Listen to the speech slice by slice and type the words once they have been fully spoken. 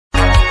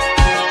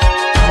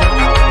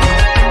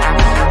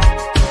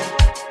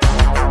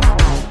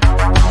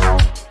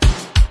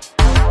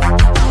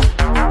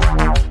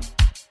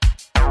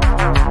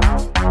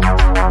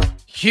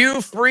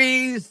Hugh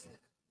Freeze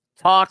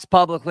talks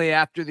publicly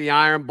after the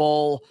Iron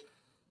Bowl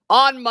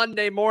on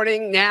Monday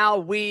morning. Now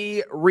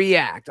we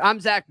react. I'm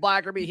Zach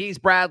Blackerby. He's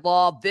Brad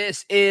Law.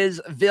 This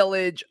is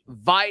Village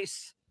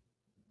Vice.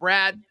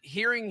 Brad,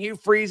 hearing Hugh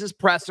Freeze's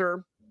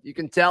presser, you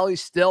can tell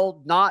he's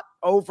still not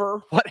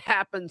over what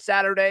happened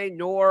Saturday,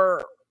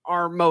 nor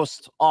are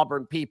most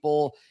Auburn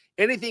people.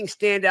 Anything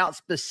stand out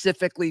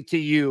specifically to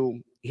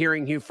you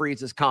hearing Hugh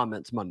Freeze's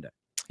comments Monday?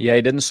 Yeah,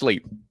 he didn't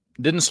sleep.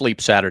 Didn't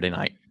sleep Saturday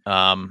night.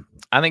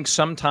 I think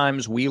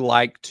sometimes we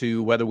like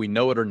to, whether we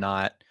know it or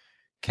not,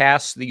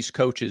 cast these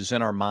coaches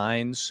in our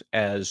minds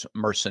as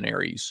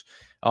mercenaries.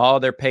 Oh,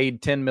 they're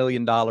paid $10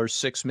 million,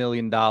 $6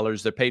 million.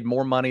 They're paid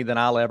more money than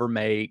I'll ever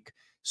make.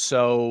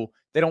 So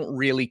they don't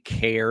really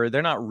care.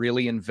 They're not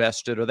really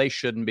invested, or they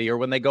shouldn't be. Or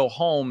when they go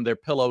home, their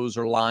pillows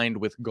are lined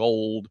with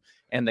gold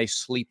and they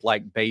sleep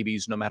like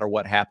babies no matter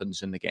what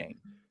happens in the game.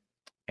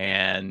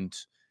 And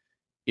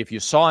if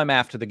you saw him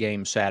after the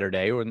game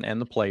Saturday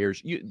and the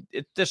players,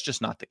 that's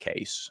just not the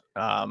case.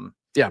 He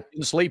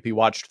didn't sleep. He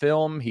watched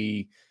film.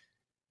 He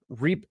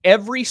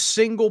every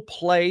single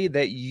play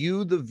that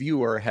you, the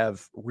viewer,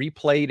 have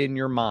replayed in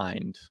your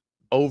mind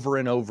over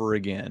and over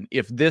again.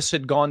 If this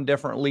had gone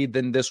differently,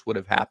 then this would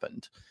have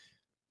happened.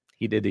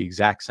 He did the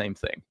exact same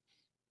thing.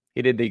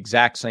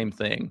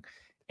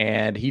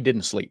 And he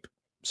didn't sleep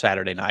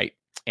Saturday night.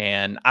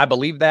 And I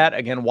believe that,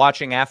 again,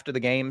 watching after the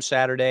game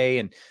Saturday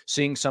and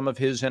seeing some of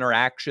his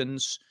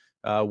interactions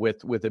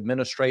with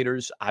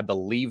administrators, I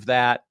believe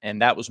that.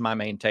 And that was my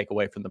main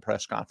takeaway from the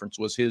press conference,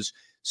 was his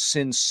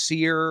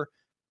sincere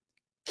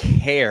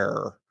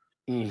care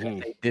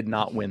that they did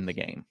not win the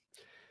game.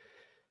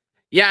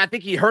 Yeah, I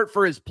think he hurt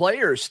for his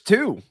players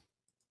too.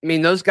 I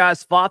mean, those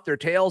guys fought their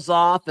tails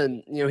off,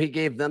 and he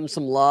gave them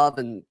some love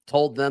and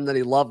told them that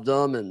he loved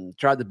them and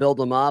tried to build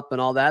them up and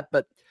all that.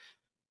 But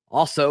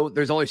also,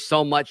 there's only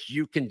so much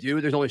you can do.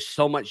 There's only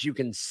so much you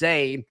can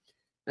say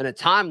in a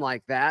time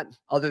like that,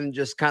 other than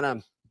just kind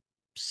of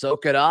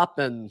soak it up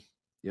and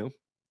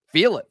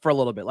feel it for a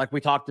little bit, like we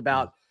talked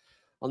about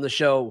on the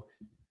show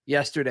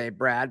yesterday,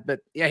 Brad. But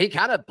yeah, he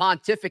kind of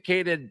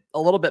pontificated a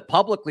little bit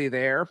publicly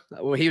there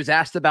when he was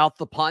asked about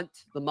the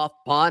muff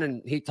punt,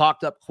 and he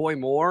talked up Coy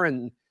Moore,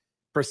 and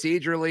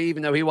procedurally,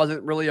 even though he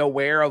wasn't really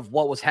aware of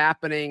what was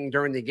happening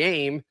during the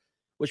game,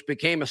 which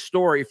became a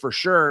story for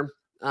sure.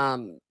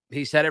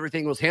 He said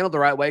everything was handled the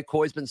right way.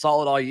 Coy's been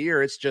solid all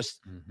year. It's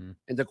just,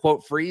 and to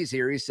quote Freeze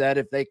here, he said,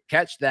 if they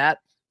catch that,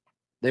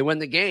 they win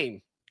the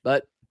game.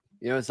 But,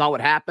 it's not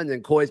what happened.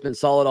 And Coy's been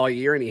solid all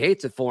year, and he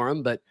hates it for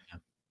him. But,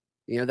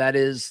 that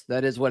is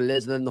what it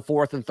is. And then the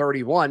 4th and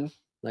 31,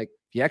 like,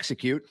 you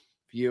execute,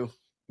 you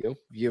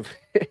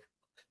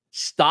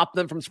stop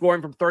them from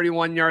scoring from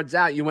 31 yards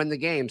out, you win the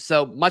game.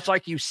 So much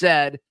like you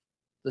said,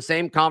 the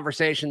same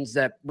conversations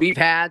that we've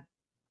had,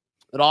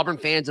 that Auburn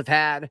fans have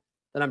had,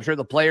 that I'm sure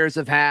the players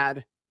have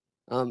had,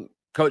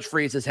 Coach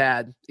Freeze has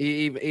had,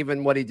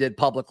 even what he did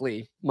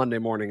publicly Monday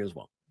morning as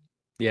well.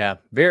 Yeah,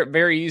 very,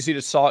 very easy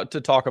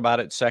to talk about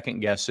it,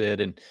 second guess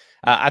it. And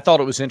I thought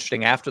it was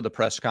interesting after the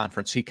press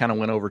conference, he kind of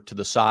went over to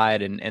the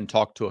side and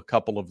talked to a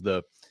couple of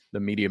the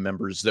media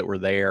members that were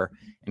there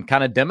and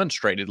kind of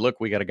demonstrated, look,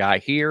 we got a guy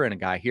here and a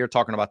guy here,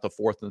 talking about the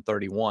 4th and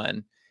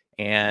 31.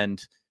 And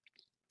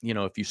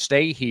if you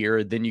stay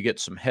here, then you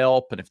get some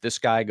help. And if this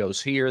guy goes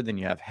here, then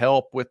you have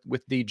help with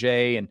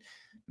DJ. And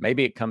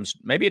maybe it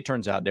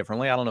turns out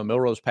differently. I don't know.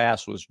 Milroe's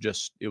pass was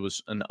it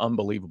was an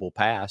unbelievable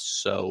pass.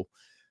 So,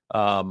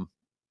 and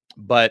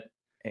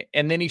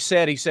then he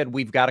said,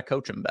 we've got to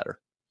coach him better.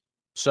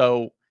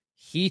 So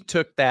he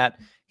took that.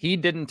 He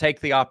didn't take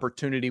the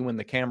opportunity when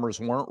the cameras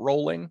weren't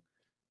rolling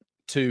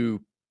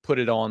to put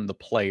it on the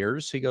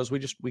players. He goes, we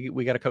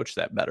got to coach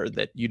that better,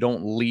 that you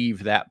don't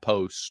leave that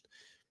post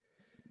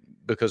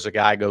because a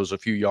guy goes a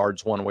few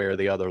yards one way or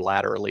the other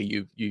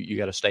laterally. You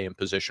got to stay in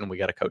position. We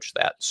got to coach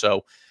that.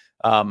 So,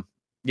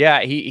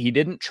 he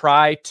didn't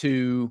try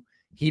to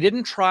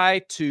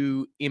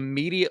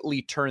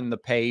immediately turn the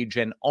page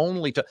and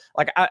only to,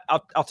 like,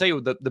 I'll tell you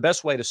the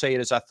best way to say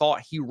it is I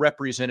thought he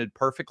represented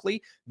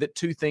perfectly that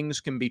two things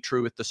can be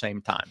true at the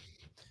same time.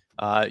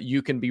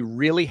 You can be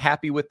really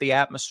happy with the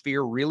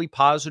atmosphere, really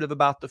positive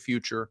about the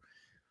future,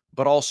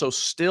 but also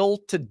still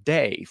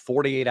today,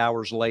 48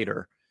 hours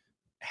later,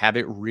 have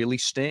it really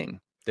sting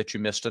that you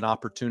missed an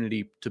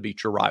opportunity to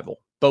beat your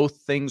rival.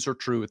 Both things are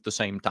true at the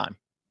same time.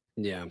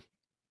 Yeah.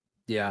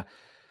 Yeah.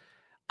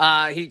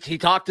 He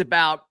talked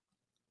about,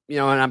 and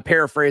I'm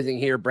paraphrasing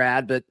here,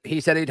 Brad, but he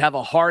said he'd have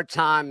a hard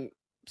time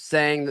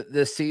saying that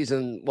this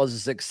season was a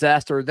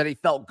success, or that he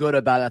felt good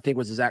about it, I think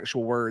was his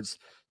actual words,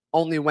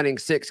 only winning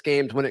 6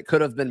 games when it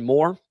could have been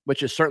more, which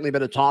has certainly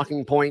been a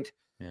talking point.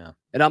 Yeah.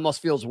 It almost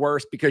feels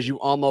worse because you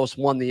almost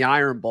won the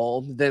Iron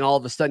Bowl. Then all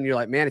of a sudden you're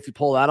like, man, if you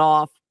pull that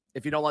off,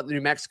 if you don't let New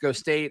Mexico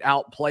State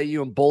outplay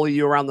you and bully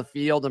you around the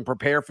field and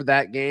prepare for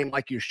that game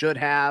like you should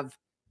have,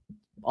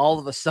 all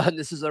of a sudden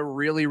this is a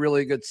really,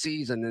 really good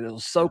season. And it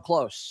was so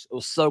close. It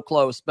was so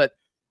close. But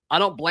I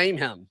don't blame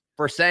him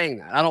for saying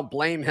that. I don't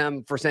blame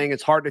him for saying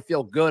it's hard to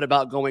feel good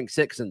about going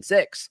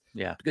 6-6.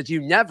 Yeah. Because you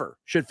never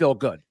should feel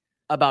good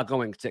about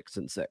going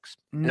 6-6.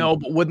 No,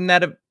 but wouldn't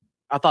that have?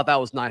 I thought that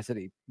was nice that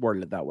he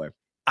worded it that way.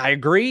 I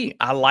agree.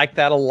 I like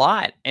that a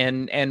lot.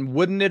 And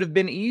wouldn't it have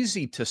been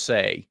easy to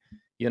say,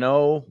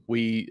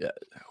 we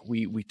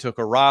took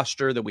a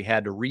roster that we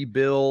had to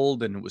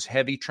rebuild, and it was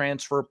heavy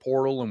transfer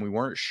portal, and we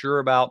weren't sure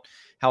about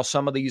how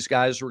some of these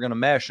guys were going to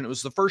mesh. And it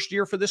was the first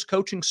year for this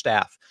coaching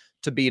staff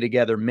to be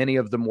together, many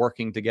of them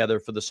working together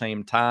for the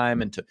same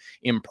time, and to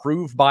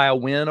improve by a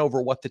win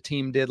over what the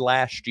team did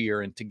last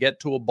year and to get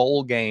to a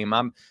bowl game.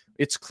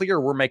 It's clear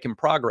we're making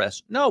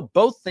progress. No,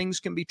 both things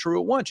can be true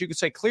at once. You could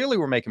say clearly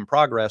we're making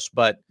progress,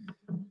 but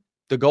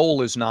the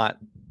goal is not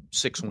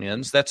 6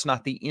 wins. That's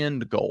not the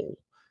end goal.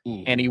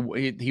 And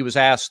he was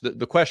asked,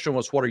 the question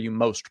was, what are you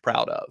most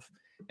proud of?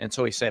 And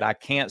so he said, I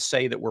can't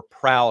say that we're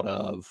proud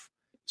of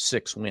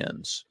 6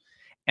 wins.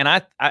 And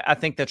I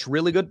think that's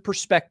really good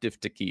perspective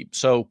to keep.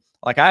 So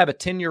like I have a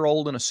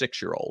 10-year-old and a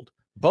 6-year-old.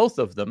 Both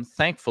of them,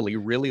 thankfully,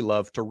 really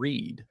love to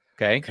read.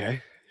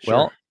 Okay. Sure.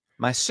 Well,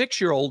 my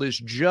 6-year-old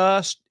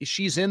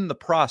she's in the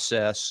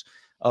process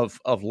of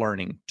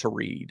learning to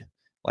read.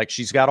 Like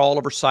she's got all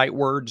of her sight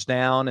words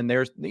down, and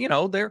there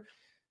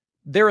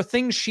are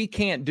things she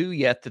can't do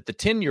yet that the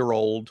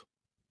 10-year-old,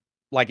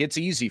 like it's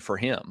easy for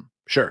him.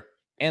 Sure.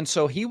 And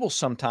so he will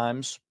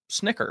sometimes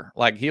snicker.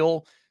 Like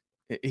he'll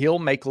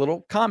make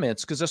little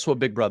comments, because that's what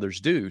big brothers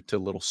do to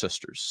little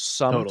sisters.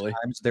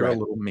 Sometimes they're a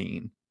little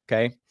mean.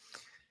 Okay.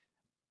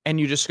 And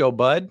you just go,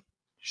 bud,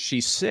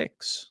 she's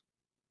 6.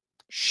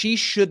 She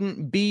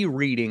shouldn't be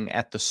reading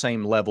at the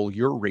same level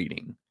you're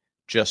reading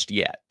just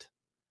yet.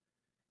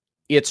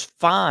 It's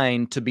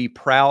fine to be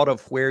proud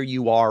of where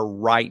you are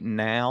right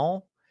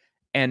now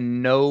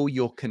and know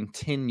you'll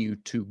continue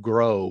to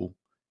grow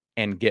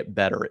and get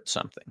better at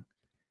something.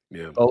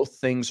 Yeah. Both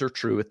things are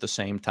true at the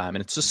same time.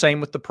 And it's the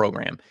same with the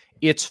program.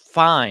 It's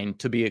fine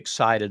to be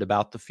excited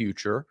about the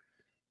future,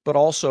 but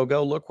also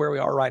go, look, where we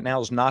are right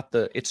now it's not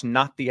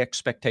the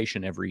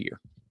expectation every year.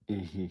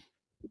 Mm-hmm.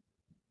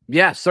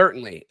 Yeah,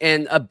 certainly.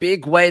 And a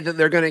big way that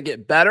they're going to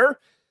get better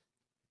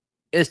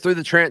is through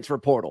the transfer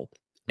portal.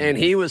 Mm-hmm. And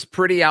he was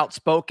pretty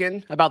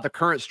outspoken about the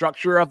current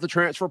structure of the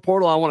transfer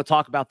portal. I want to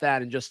talk about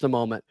that in just a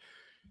moment.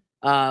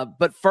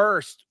 But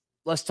first,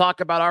 let's talk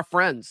about our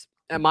friends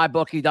at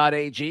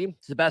mybookie.ag.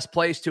 It's the best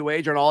place to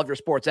wager on all of your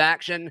sports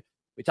action.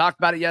 We talked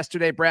about it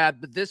yesterday, Brad,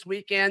 but this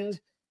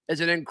weekend is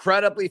an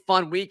incredibly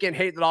fun weekend.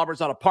 Hate that Auburn's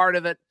not a part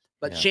of it,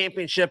 but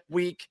championship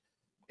week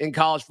in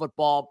college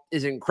football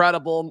is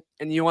incredible,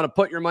 and you want to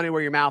put your money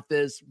where your mouth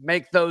is.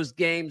 Make those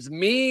games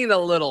mean a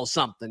little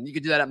something. You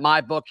can do that at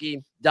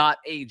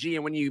mybookie.ag,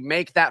 and when you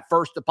make that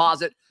first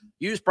deposit,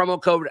 use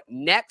promo code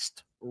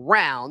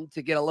NEXTROUND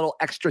to get a little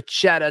extra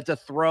cheddar to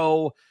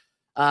throw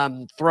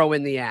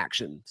in the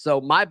action. So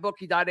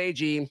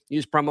mybookie.ag,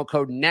 use promo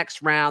code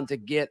NEXTROUND to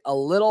get a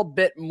little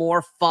bit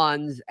more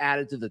funds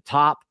added to the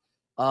top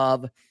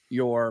of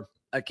your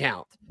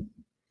account.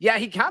 Yeah,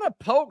 he kind of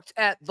poked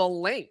at the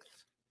length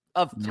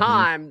of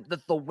time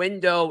that the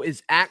window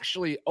is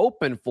actually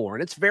open for.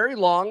 And it's very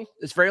long.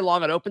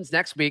 It opens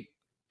next week.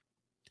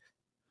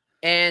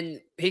 And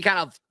he kind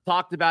of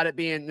talked about it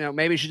being,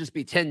 maybe it should just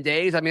be 10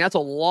 days. I mean, that's a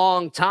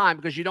long time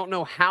because you don't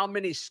know how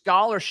many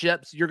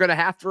scholarships you're going to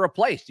have to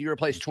replace. Do you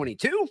replace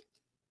 22? Do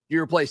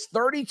you replace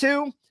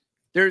 32?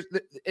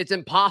 It's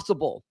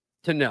impossible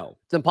to know.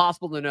 It's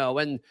impossible to know.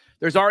 And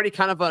there's already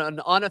kind of an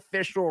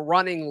unofficial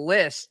running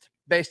list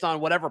based on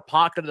whatever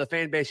pocket of the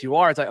fan base you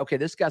are. It's like, okay,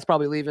 this guy's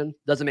probably leaving.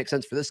 Doesn't make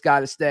sense for this guy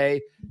to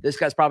stay. This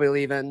guy's probably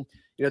leaving.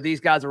 These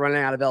guys are running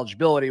out of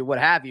eligibility, what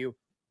have you.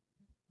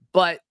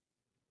 But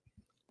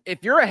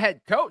if you're a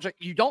head coach,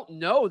 you don't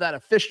know that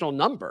official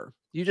number.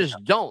 You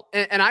just don't.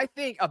 And I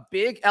think a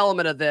big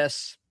element of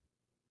this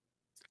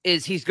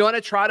is he's going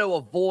to try to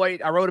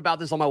avoid, I wrote about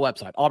this on my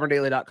website,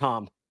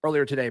 auburndaily.com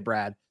earlier today,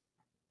 Brad.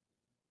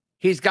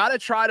 He's got to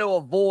try to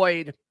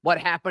avoid what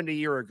happened a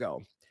year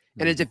ago.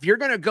 And as if you're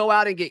going to go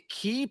out and get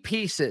key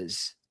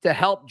pieces to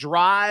help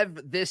drive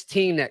this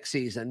team next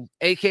season,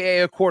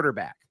 a.k.a. a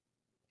quarterback,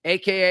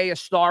 a.k.a. a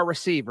star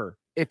receiver,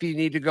 if you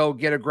need to go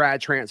get a grad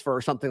transfer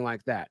or something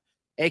like that,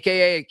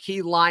 a.k.a. a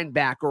key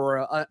linebacker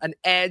or an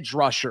edge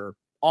rusher.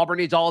 Auburn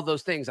needs all of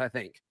those things, I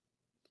think.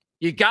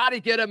 You got to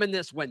get them in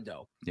this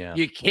window. Yeah.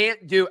 You can't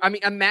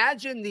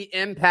imagine the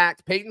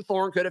impact Peyton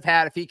Thorne could have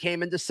had if he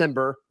came in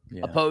December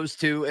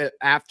opposed to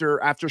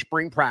after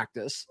spring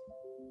practice.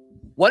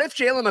 What if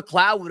Jalen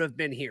McLeod would have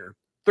been here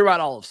throughout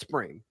all of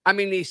spring? I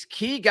mean, these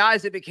key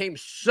guys that became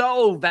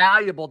so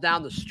valuable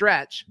down the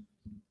stretch,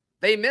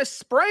 they missed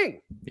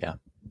spring. Yeah.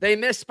 They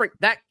missed spring.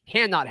 That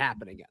cannot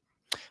happen again.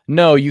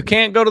 No, you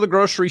can't go to the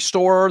grocery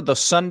store the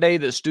Sunday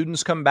that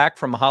students come back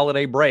from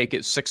holiday break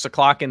at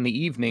 6:00 in the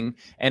evening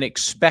and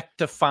expect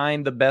to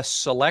find the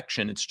best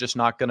selection. It's just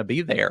not going to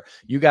be there.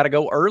 You got to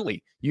go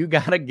early. You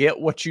got to get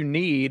what you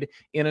need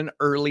in an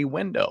early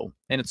window.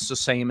 And it's the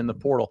same in the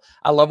portal.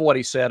 I love what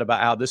he said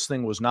about how this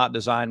thing was not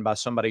designed by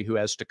somebody who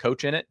has to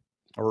coach in it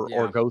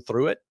or go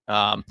through it.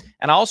 And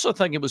I also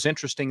think it was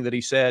interesting that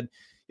he said,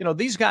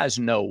 these guys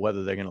know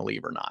whether they're going to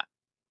leave or not.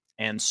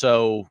 And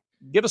so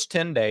give us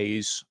 10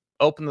 days.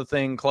 open the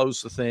thing,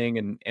 close the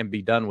thing, and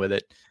be done with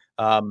it.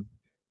 I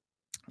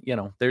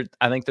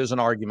think there's an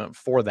argument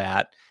for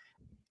that.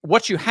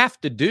 What you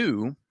have to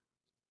do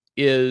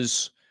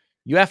is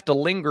you have to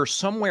linger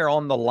somewhere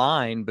on the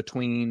line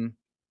between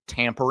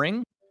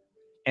tampering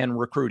and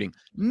recruiting.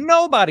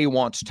 Nobody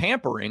wants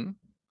tampering,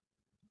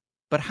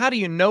 but how do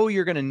you know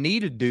you're going to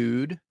need a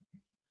dude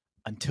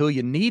until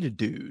you need a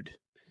dude?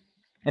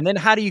 And then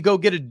how do you go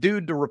get a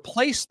dude to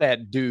replace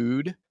that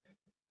dude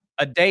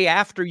a day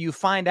after you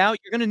find out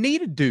you're going to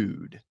need a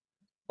dude?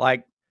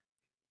 Like,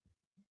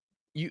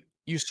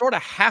 you sort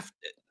of have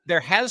to,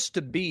 there has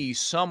to be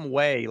some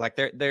way, like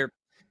there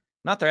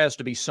has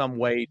to be some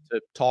way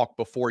to talk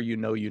before you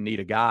know you need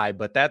a guy,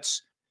 but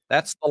that's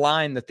the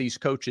line that these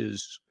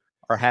coaches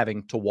are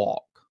having to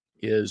walk.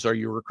 Are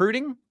you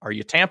recruiting? Are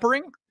you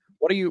tampering?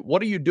 What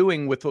are you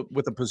doing with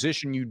a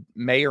position you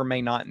may or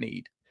may not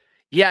need?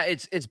 Yeah,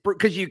 it's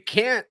because you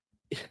can't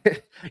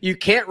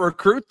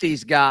recruit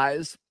these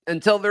guys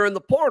until they're in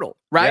the portal,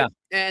 right?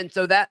 Yeah. And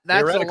so that's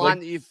the line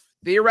that you've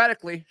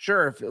theoretically,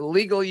 sure, if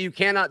legally you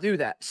cannot do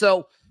that.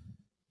 So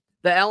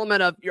the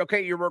element of,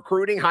 okay, you're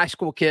recruiting high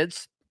school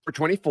kids for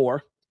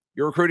 24.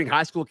 You're recruiting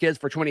high school kids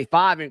for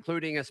 25,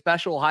 including a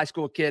special high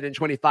school kid in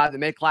 25 that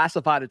may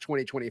classify to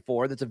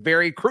 2024. That's a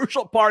very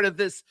crucial part of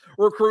this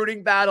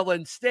recruiting battle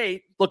in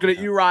state. Looking at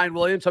you, Ryan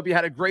Williams. Hope you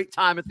had a great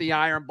time at the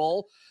Iron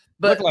Bowl.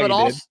 But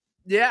also,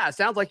 yeah,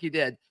 sounds like you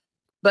did.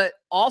 But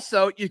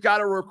also, you've got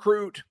to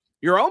recruit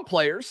your own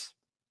players.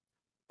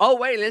 Oh,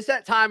 wait, it's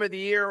that time of the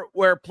year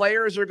where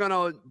players are going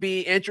to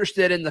be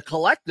interested in the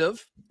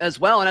collective as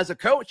well. And as a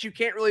coach, you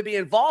can't really be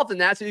involved in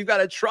that. So you've got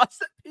to trust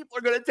that people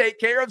are going to take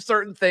care of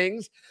certain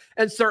things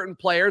and certain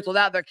players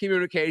without that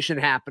communication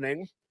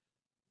happening.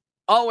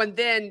 Oh, and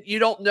then you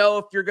don't know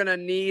if you're going to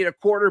need a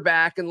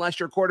quarterback unless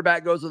your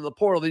quarterback goes to the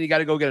portal. Then you got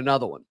to go get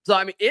another one. So,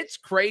 I mean, it's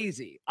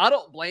crazy. I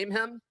don't blame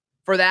him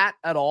for that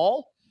at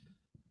all.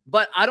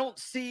 But I don't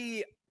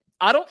think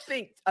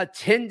a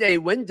 10-day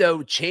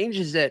window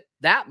changes it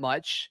that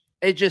much.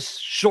 It just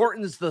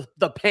shortens the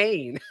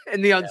pain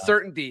and the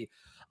uncertainty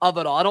of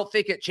it all. I don't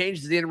think it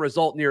changes the end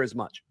result near as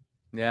much.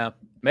 Yeah,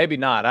 maybe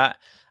not.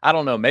 I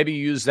don't know. Maybe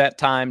you use that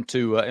time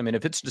to,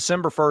 if it's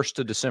December 1st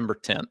to December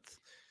 10th,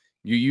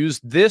 you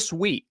use this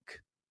week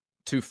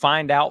to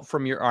find out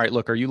from all right,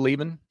 look, are you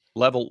leaving?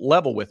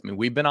 Level with me.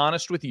 We've been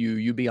honest with you.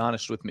 You be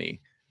honest with me.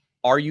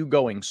 Are you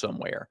going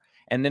somewhere?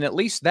 And then at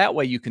least that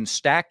way you can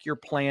stack your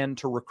plan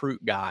to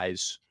recruit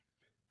guys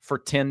for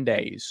 10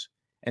 days.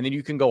 And then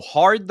you can go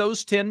hard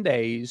those 10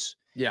 days.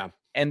 Yeah.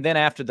 And then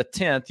after the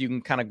 10th, you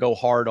can kind of go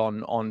hard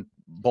on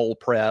bowl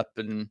prep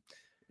and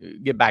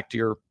get back to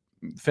your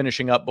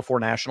finishing up before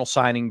National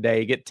Signing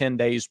Day, get 10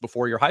 days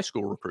before your high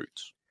school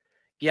recruits.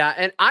 Yeah.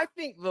 And I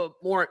think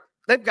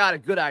they've got a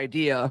good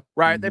idea,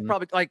 right? Mm-hmm. They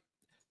probably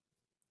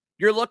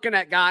you're looking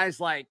at guys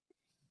like,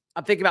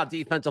 I'm thinking about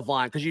defensive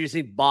line because you just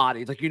need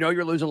bodies. Like,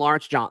 you're losing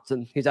Lawrence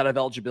Johnson. He's out of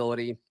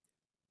eligibility.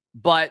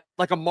 But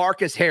like a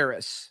Marcus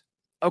Harris,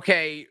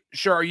 okay,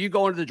 sure. Are you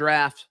going to the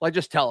draft? Like,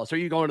 just tell us. Are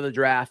you going to the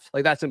draft?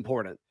 Like, that's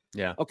important.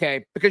 Yeah.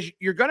 Okay. Because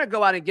you're going to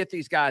go out and get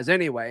these guys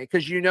anyway.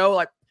 Because,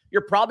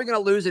 you're probably going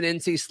to lose an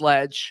NC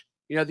Sledge.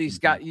 These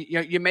guys,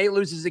 you may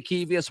lose a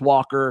Zacchaeus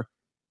Walker.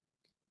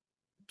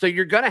 So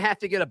you're going to have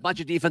to get a bunch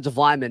of defensive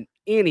linemen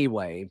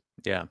anyway.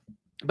 Yeah.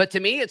 But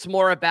to me, it's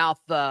more about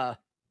the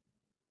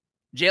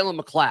Jalen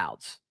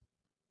McLeod's.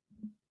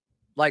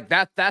 Like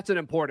that's an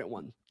important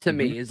one to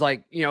me, is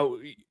like,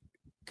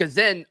 because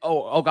then,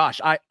 oh gosh,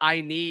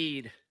 I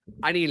need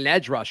an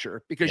edge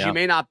rusher, because you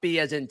may not be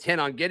as intent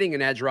on getting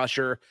an edge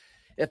rusher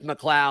if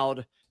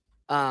McLeod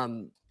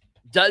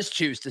does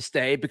choose to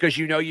stay, because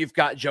you've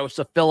got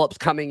Joseph Phillips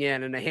coming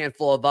in and a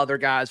handful of other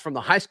guys from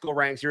the high school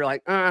ranks. You're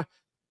like,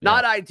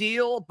 not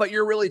ideal, but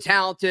you're really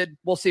talented.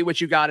 We'll see what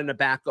you got in a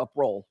backup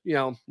role,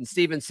 and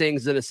Steven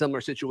Singh's in a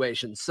similar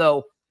situation.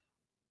 So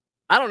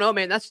I don't know,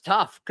 man. That's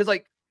tough because,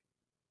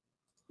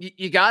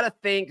 you got to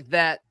think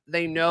that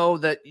they know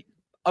that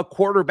a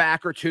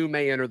quarterback or two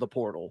may enter the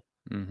portal.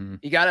 Mm-hmm.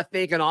 You got to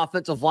think an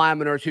offensive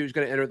lineman or two is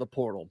going to enter the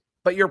portal.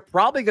 But you're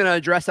probably going to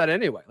address that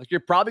anyway. Like,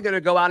 you're probably going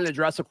to go out and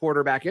address a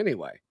quarterback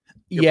anyway.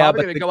 You're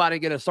probably going to go out and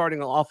get a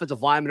starting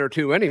offensive lineman or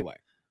two anyway.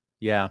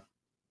 Yeah.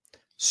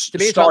 To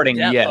me, starting,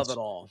 yes. Of it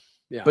all.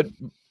 Yeah. But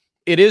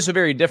it is a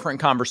very different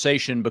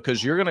conversation,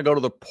 because you're going to go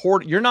to the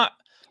port.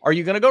 Are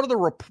you going to go to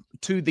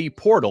the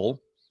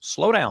portal?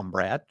 Slow down,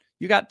 Brad.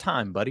 You got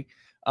time, buddy.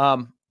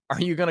 Are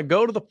you going to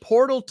go to the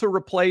portal to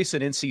replace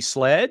an NC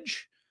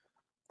Sledge?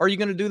 Or are you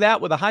going to do that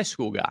with a high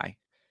school guy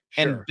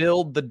and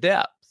build the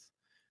depth?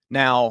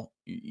 Now,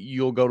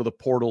 you'll go to the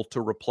portal to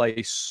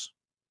replace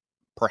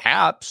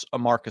perhaps a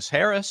Marcus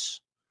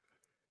Harris.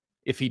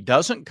 If he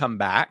doesn't come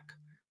back,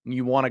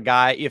 you want a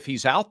guy, if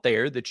he's out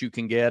there, that you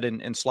can get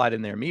and slide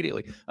in there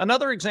immediately.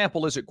 Another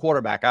example is at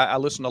quarterback. I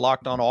listened to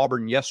Locked On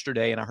Auburn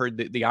yesterday, and I heard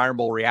the Iron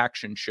Bowl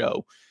reaction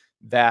show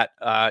that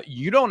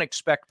you don't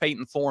expect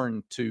Peyton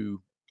Thorne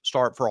to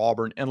start for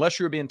Auburn unless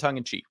you're being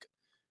tongue-in-cheek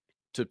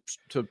to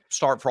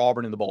start for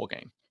Auburn in the bowl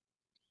game.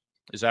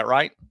 Is that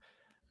right?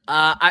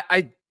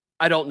 I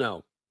don't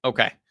know.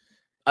 Okay.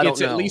 I don't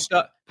it's know. At least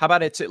how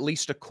about it's at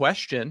least a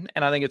question,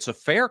 and I think it's a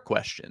fair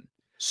question.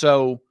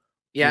 So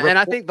yeah, and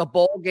I think the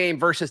bowl game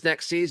versus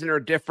next season are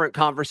different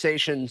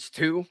conversations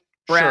too,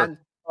 Brad. Sure.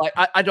 Like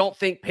I don't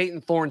think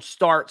Peyton Thorne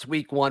starts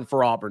week 1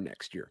 for Auburn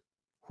next year.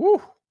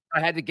 Whew. I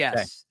had to guess.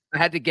 Okay.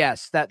 I had to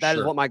guess. That Sure.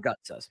 is what my gut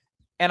says.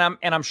 And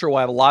I'm sure we'll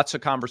have lots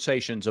of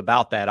conversations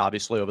about that,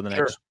 obviously, over the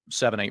next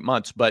 7-8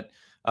 months. But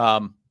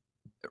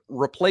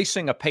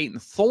replacing a Peyton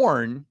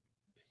Thorne,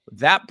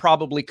 that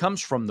probably comes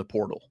from the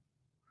portal.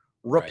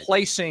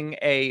 Replacing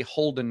a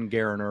Holden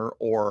Garner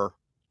or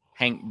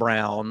Hank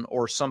Brown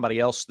or somebody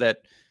else that,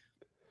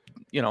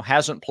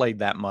 hasn't played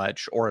that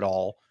much or at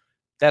all,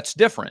 that's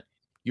different.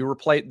 You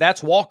replace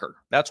that's Walker.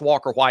 That's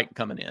Walker White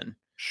coming in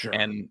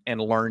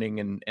and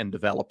learning and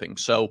developing.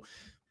 So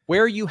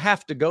where you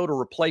have to go to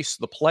replace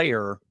the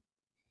player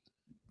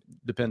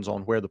depends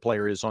on where the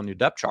player is on your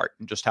depth chart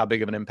and just how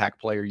big of an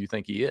impact player you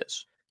think he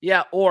is.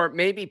 Yeah, or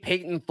maybe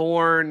Peyton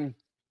Thorne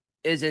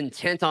is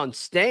intent on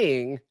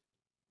staying,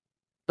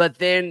 but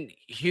then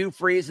Hugh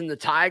Freeze and the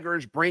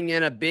Tigers bring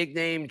in a big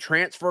name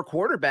transfer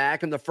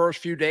quarterback in the first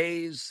few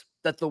days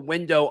that the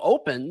window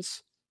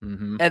opens.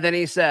 Mm-hmm. And then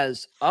he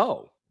says,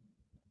 "Oh,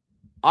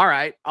 all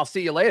right, I'll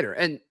see you later."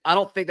 And I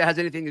don't think that has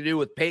anything to do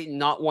with Peyton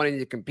not wanting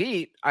to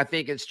compete. I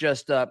think it's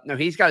just, no,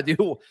 he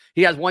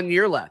has 1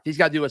 year left. He's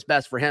got to do what's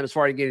best for him as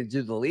far as getting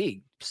to the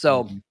league.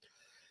 So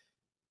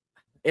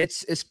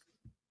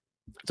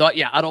so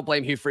yeah, I don't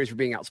blame Hugh Freeze for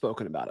being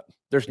outspoken about it.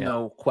 There's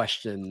no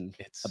question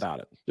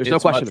about it. There's no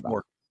question about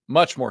it.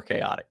 Much more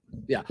chaotic.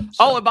 Yeah. So.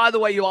 Oh, and by the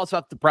way, you also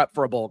have to prep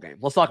for a bowl game.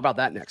 Let's talk about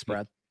that next,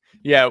 Brad.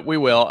 Yeah, we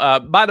will.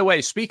 By the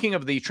way, speaking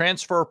of the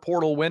transfer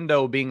portal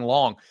window being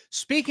long,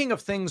 speaking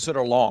of things that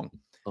are long.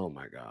 Oh,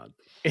 my God.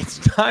 It's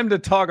time to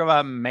talk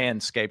about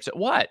Manscaped.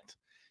 What?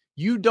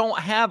 You don't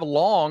have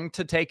long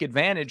to take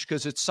advantage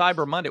because it's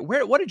Cyber Monday.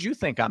 What did you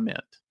think I meant?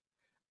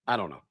 I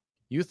don't know.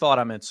 You thought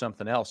I meant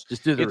something else.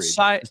 Just do the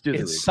read.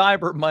 It's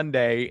Cyber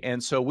Monday,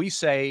 and so we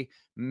say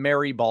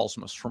Merry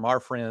Ballsmas from our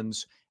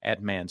friends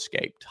at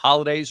Manscaped.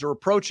 Holidays are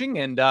approaching,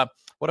 and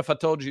what if I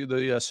told you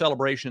the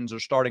celebrations are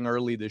starting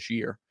early this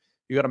year?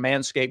 You go to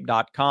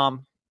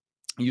manscaped.com,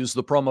 use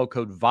the promo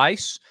code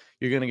VICE.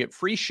 You're going to get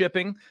free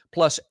shipping,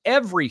 plus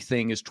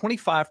everything is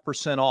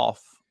 25%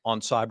 off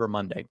on Cyber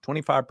Monday.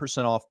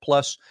 25% off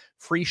plus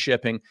free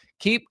shipping.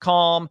 Keep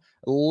calm.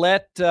 Why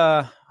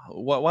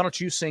don't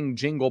you sing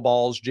Jingle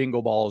Balls,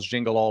 Jingle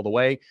All the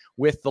Way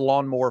with the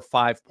Lawnmower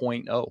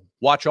 5.0.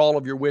 Watch all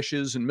of your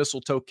wishes and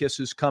mistletoe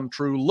kisses come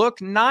true.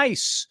 Look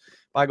nice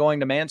by going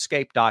to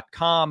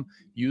manscaped.com.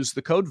 Use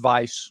the code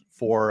VICE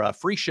for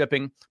free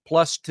shipping.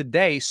 Plus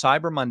today,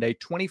 Cyber Monday,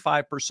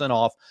 25%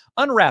 off.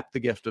 Unwrap the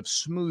gift of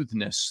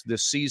smoothness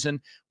this season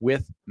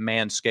with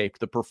Manscaped.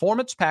 The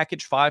Performance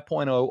Package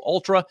 5.0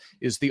 Ultra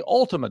is the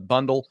ultimate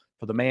bundle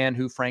for the man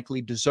who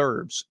frankly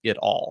deserves it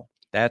all.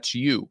 That's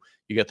you.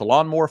 You get the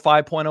Lawnmower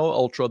 5.0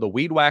 Ultra, the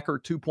Weed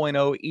Whacker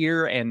 2.0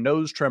 ear and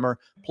nose trimmer,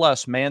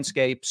 plus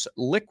Manscaped's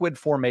liquid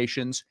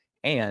formations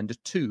and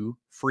 2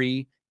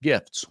 free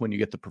gifts when you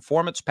get the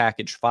Performance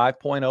Package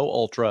 5.0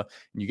 Ultra.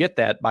 And you get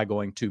that by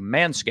going to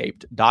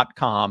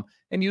manscaped.com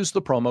and use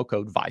the promo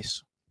code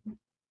VICE.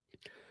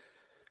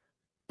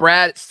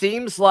 Brad, it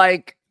seems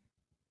like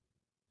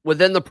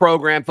within the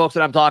program, folks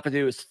that I'm talking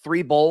to, is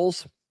 3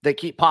 bowls that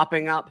keep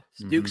popping up.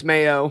 It's Duke's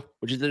Mayo,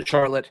 which is in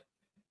Charlotte,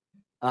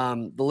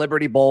 the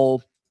Liberty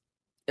Bowl,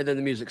 and then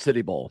the Music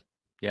City Bowl.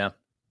 Yeah.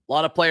 A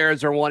lot of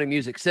players are wanting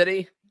Music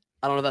City.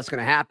 I don't know if that's going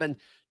to happen.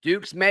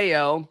 Duke's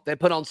Mayo, they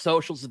put on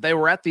socials that they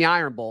were at the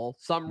Iron Bowl.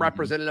 Some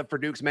representative for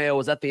Duke's Mayo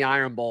was at the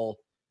Iron Bowl.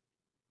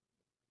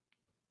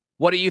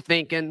 What are you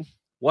thinking?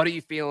 What are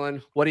you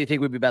feeling? What do you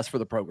think would be best for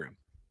the program?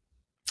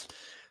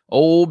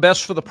 Oh,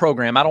 best for the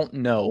program. I don't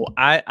know.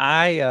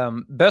 I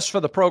best for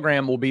the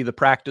program will be the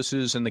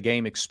practices and the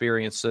game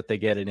experience that they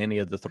get in any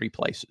of the 3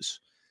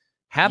 places.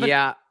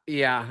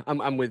 Yeah,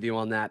 I'm with you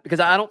on that, because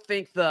I don't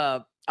think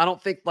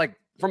like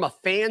from a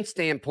fan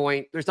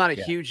standpoint, there's not a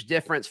huge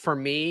difference for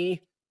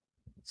me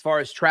as far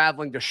as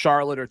traveling to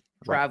Charlotte or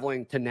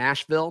traveling to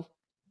Nashville.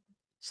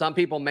 Some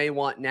people may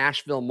want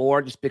Nashville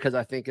more just because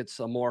I think it's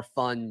a more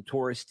fun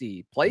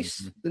touristy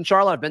place than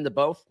Charlotte. I've been to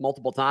both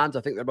multiple times.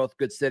 I think they're both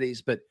good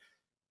cities, but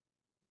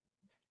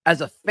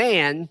as a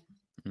fan,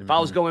 if I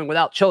was going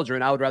without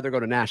children, I would rather go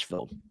to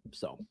Nashville.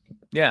 So,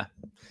 yeah.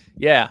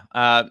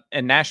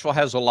 And Nashville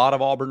has a lot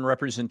of Auburn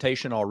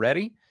representation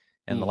already.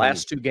 And the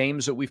last 2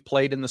 games that we've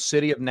played in the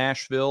city of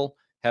Nashville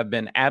have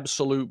been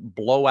absolute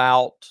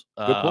blowout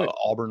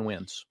Auburn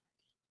wins.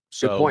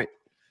 So, good point.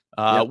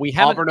 We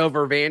have Auburn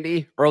over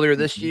Vandy earlier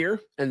this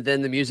year, and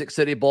then the Music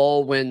City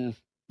Bowl when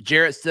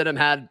Jarrett Stidham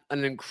had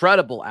an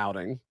incredible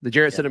outing. The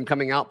Jarrett Stidham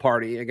coming out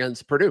party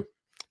against Purdue.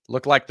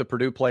 Looked like the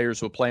Purdue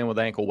players were playing with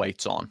ankle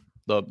weights on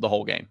the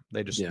whole game.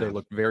 They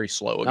looked very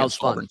slow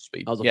against Auburn's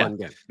speed. That was a fun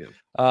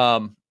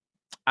game.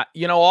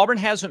 Yeah. Auburn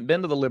hasn't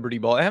been to the Liberty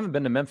Bowl. I haven't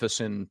been to Memphis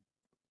in,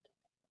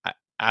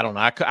 I don't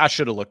know. I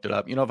should have looked it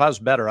up. If I was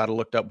better, I'd have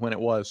looked up when it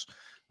was.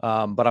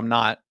 But I'm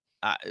not.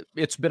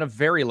 It's been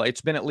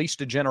it's been at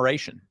least a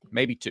generation,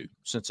 maybe 2,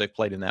 since they've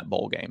played in that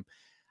bowl game.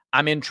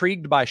 I'm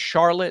intrigued by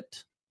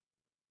Charlotte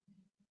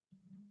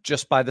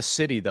just by the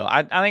city, though.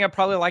 I think I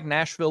probably like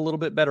Nashville a little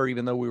bit better,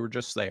 even though we were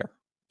just there.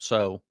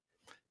 So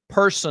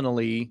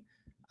personally,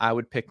 I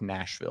would pick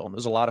Nashville.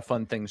 There's a lot of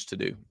fun things to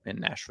do in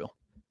Nashville.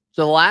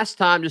 So the last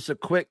time, just a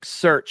quick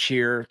search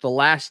here.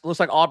 Looks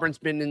like Auburn's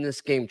been in this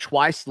game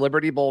twice,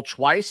 Liberty Bowl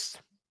twice.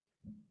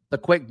 The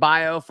quick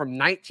bio from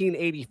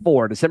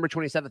 1984, December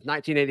 27th,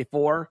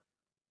 1984.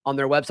 On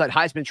their website,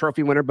 Heisman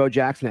Trophy winner Bo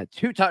Jackson had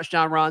 2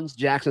 touchdown runs.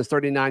 Jackson's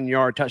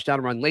 39-yard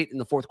touchdown run late in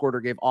the fourth quarter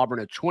gave Auburn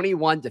a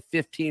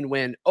 21-15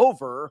 win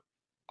over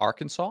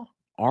Arkansas.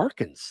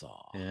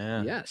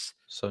 Yeah. Yes.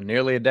 So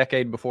nearly a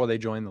decade before they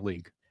joined the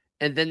league.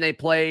 And then they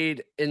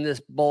played in this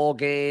bowl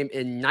game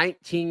in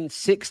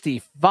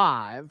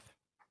 1965.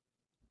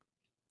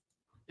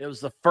 It was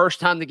the first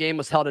time the game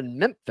was held in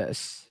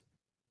Memphis.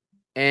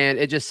 And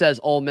it just says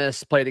Ole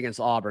Miss played against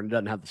Auburn. It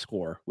doesn't have the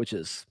score, which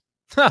is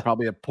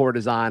probably a poor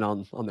design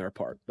on their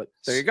part. But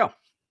there you go.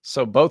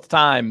 So both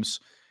times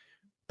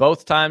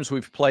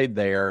we've played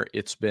there,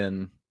 it's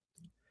been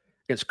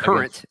against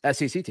current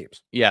SEC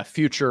teams. Yeah,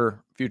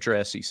 future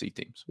SEC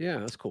teams. Yeah,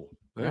 that's cool.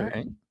 All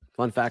right.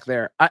 Fun fact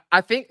there. I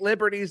think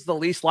Liberty's the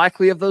least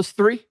likely of those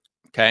 3.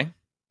 Okay.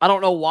 I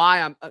don't know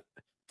why.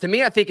 To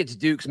me, I think it's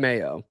Duke's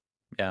Mayo.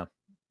 Yeah.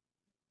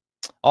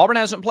 Auburn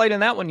hasn't played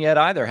in that one yet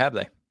either, have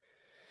they?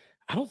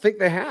 I don't think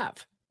they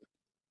have.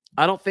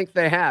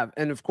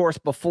 And of course,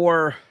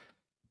 before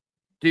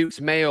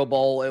Duke's Mayo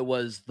Bowl, it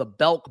was the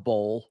Belk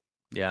Bowl.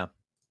 Yeah.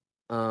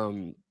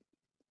 I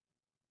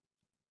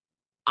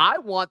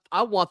want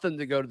them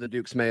to go to the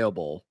Duke's Mayo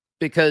Bowl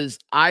because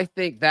I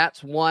think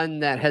that's one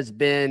that has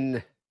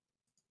been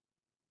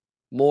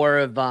more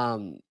of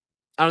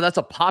that's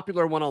a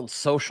popular one on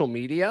social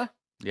media.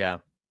 Yeah.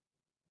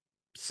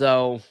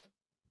 So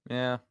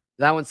yeah,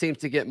 that one seems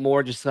to get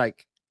more just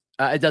like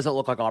it doesn't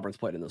look like Auburn's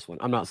played in this one.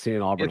 I'm not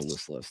seeing Auburn on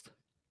this list.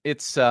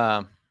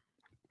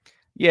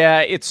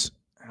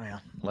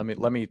 Let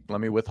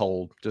me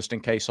withhold just in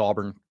case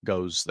Auburn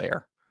goes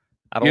there.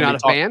 You're not a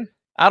fan?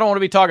 I don't want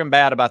to be talking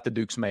bad about the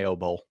Duke's Mayo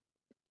Bowl.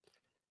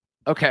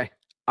 Okay.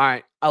 All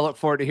right. I look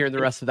forward to hearing the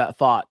rest of that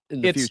thought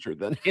in the future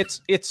then. It's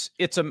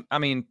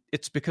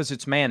because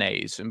it's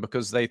mayonnaise and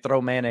because they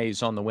throw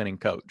mayonnaise on the winning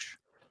coach.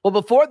 Well,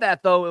 before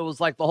that though, it was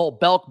like the whole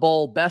Belk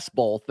Bowl, Best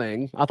Bowl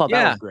thing. I thought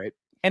that was great.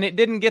 And it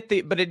didn't get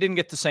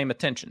the same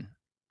attention.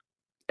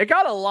 It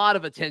got a lot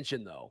of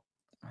attention though.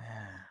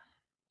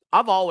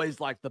 I've always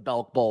liked the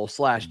Belk Bowl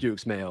 /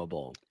 Duke's Mayo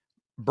Bowl.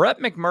 Brett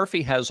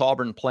McMurphy has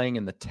Auburn playing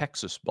in the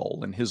Texas Bowl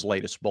in his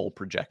latest bowl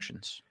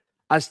projections.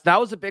 That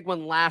was a big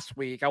one last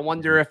week. I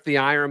wonder if the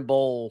Iron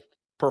Bowl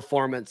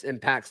performance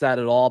impacts that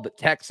at all. But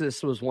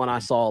Texas was one I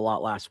saw a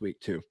lot last week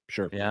too.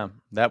 Sure. Yeah,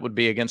 that would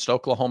be against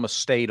Oklahoma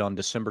State on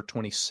December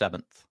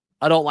 27th.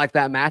 I don't like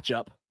that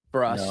matchup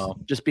for us. No.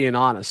 Just being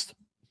honest.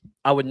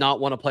 I would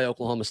not want to play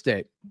Oklahoma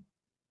State.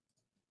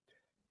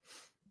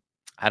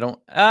 I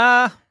don't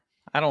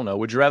know.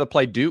 Would you rather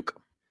play Duke?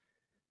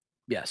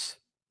 Yes.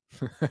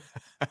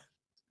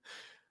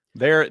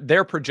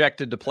 They're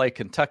projected to play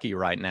Kentucky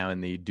right now in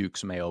the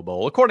Duke's Mayo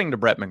Bowl, according to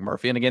Brett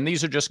McMurphy. And again,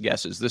 these are just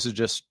guesses. This is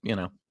just,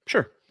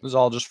 sure. This is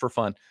all just for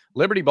fun.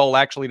 Liberty Bowl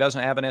actually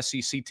doesn't have an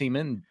SEC team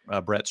in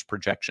Brett's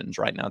projections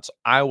right now. It's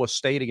Iowa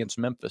State against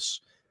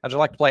Memphis. How'd you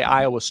like to play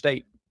Iowa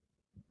State?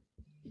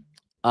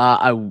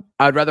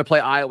 I'd rather play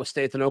Iowa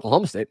State than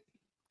Oklahoma State.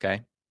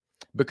 Okay.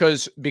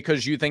 Because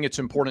you think it's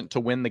important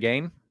to win the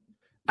game?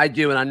 I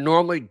do, and I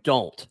normally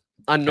don't.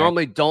 I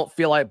normally don't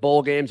feel like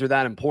bowl games are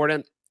that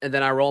important. And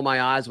then I roll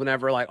my eyes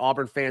whenever like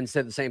Auburn fans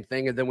say the same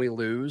thing and then we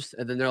lose.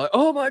 And then they're like,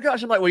 oh my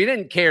gosh. I'm like, well, you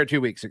didn't care 2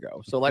 weeks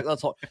ago. So like,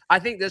 I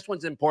think this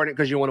one's important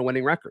because you want a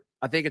winning record.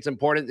 I think it's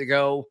important to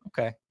go.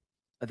 Okay.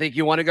 I think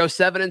you want to go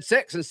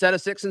 7-6 instead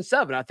of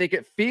 6-7. I think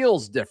it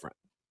feels different.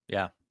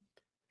 Yeah.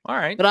 All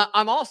right. But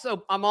I'm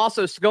also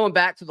going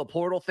back to the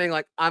portal thing.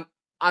 Like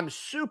I'm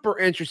super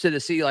interested to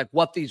see like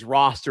what these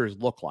rosters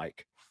look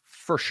like.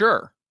 For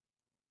sure.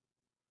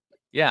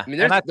 Yeah. I mean,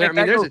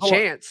 there's a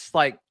chance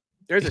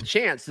there's a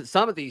chance that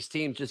some of these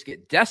teams just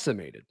get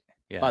decimated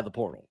by the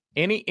portal.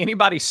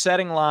 Anybody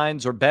setting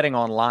lines or betting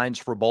on lines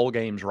for bowl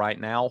games right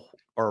now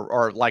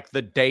or like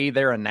the day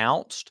they're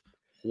announced,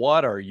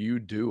 what are you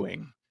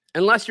doing?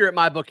 Unless you're at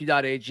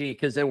mybookie.ag,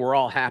 because then we're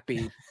all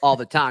happy all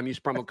the time. Use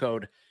promo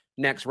code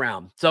next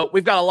round. So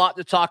we've got a lot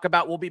to talk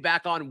about. We'll be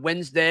back on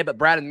Wednesday. But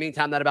Brad, in the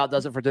meantime, that about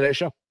does it for today's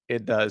show.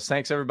 It does.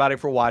 Thanks, everybody,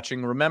 for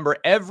watching. Remember,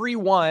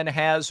 everyone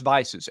has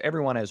vices.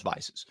 Everyone has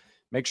vices.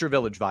 Make sure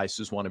Village Vice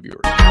is one of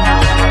yours.